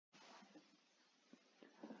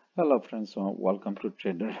Hello friends, welcome to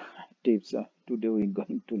Trader Tips. Today we're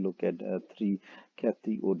going to look at three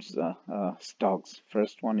Cathie Woods stocks.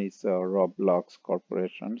 First one is Roblox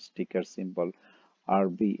Corporation, ticker symbol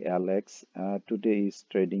RBLX. Today is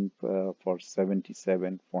trading for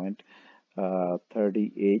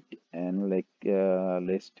 77.38, and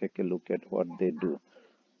let's take a look at what they do.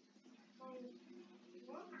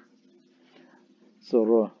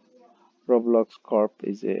 So Roblox Corp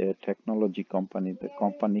is a technology company. The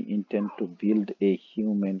company intends to build a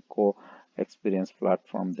human co-experience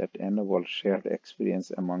platform that enables shared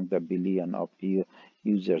experience among the billion of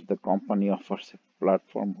users. The company offers a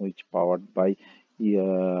platform which powered by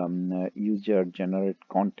user-generated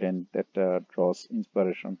content that draws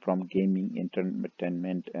inspiration from gaming,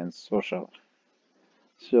 entertainment, and social.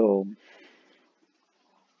 So,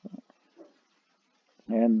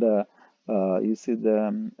 and you see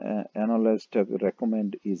the analyst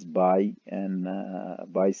recommend is buy and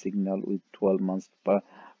buy signal with 12 months per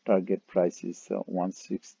target price is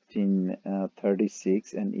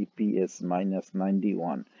 116.36 and EPS minus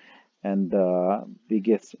 91, and the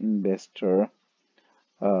biggest investor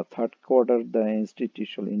third quarter the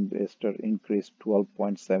institutional investor increased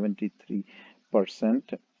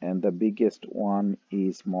 12.73%, and the biggest one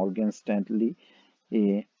is Morgan Stanley,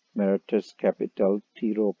 Meritus Capital,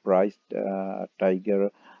 T. Rowe Price,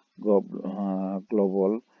 Tiger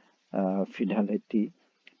Global, Fidelity,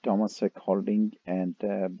 Temasek Holding, and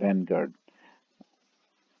Vanguard.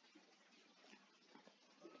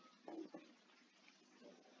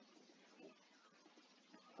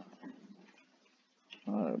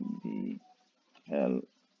 RBLX.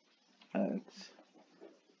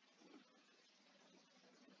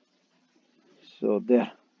 So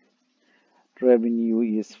their revenue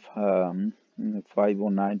is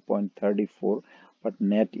 509.34, but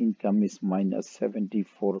net income is minus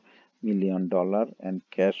 $74 million, and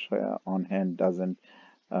cash on hand doesn't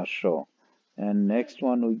show. And next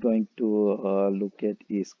one we're going to look at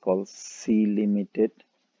is called C Limited.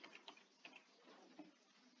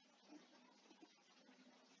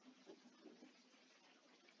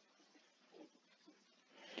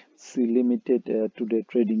 C Limited today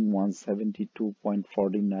trading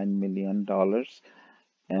 $172.49 million,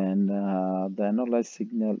 and the analyzed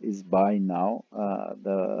signal is buy now.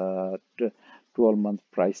 The 12-month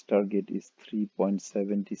price target is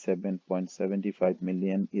 3.77.75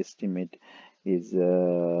 million. Estimate is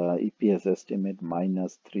EPS estimate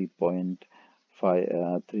minus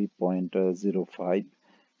 3.05,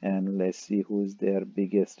 and let's see who is their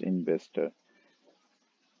biggest investor.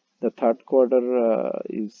 The third quarter,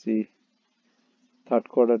 you see, third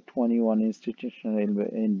quarter 21 institutional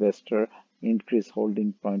investor increase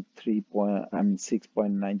holding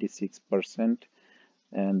 6.96%,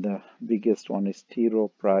 and the biggest one is T.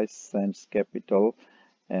 Rowe Price, Sands Capital,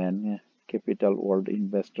 and Capital World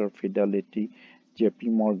Investor, Fidelity,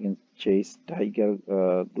 JP Morgan Chase, Tiger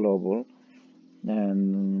Global,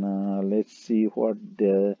 and let's see what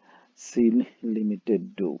the C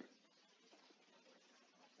Limited do.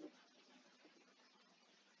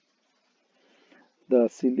 The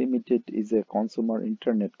C Limited is a consumer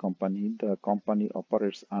internet company. The company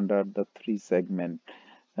operates under the three segments,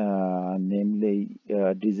 namely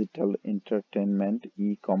digital entertainment,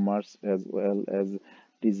 e-commerce, as well as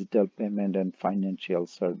digital payment and financial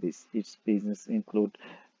service. Its business include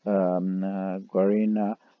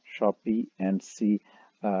Garena, Shopee, and C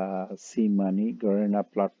Money. Garena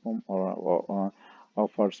platform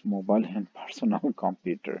offers mobile and personal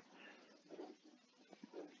computer.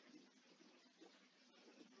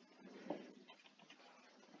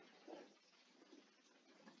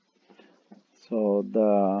 So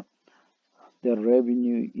the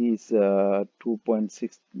revenue is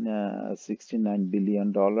 $2.69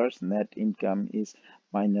 billion. Net income is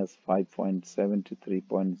minus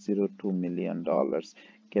 $5.73.02 million.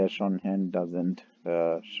 Cash on hand doesn't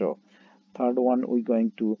show. Third one we're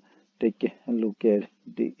going to take a look at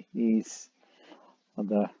is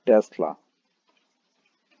the Tesla.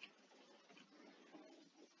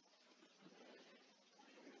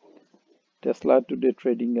 Tesla today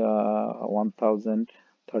trading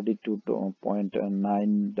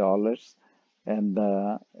 $1,032.9, and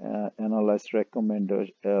the analyst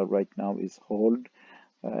recommender right now is hold,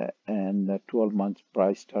 and the 12-month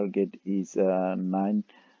price target is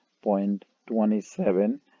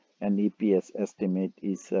 9.27, and EPS estimate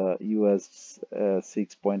is US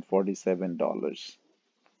 $6.47.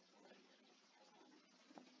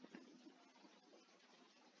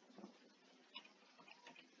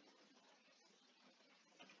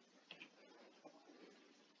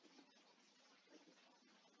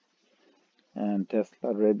 And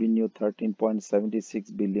Tesla revenue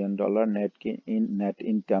 $13.76 billion. Net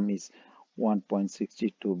income is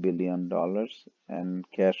 $1.62 billion,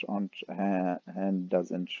 and cash on hand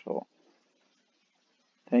doesn't show.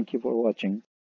 Thank you for watching.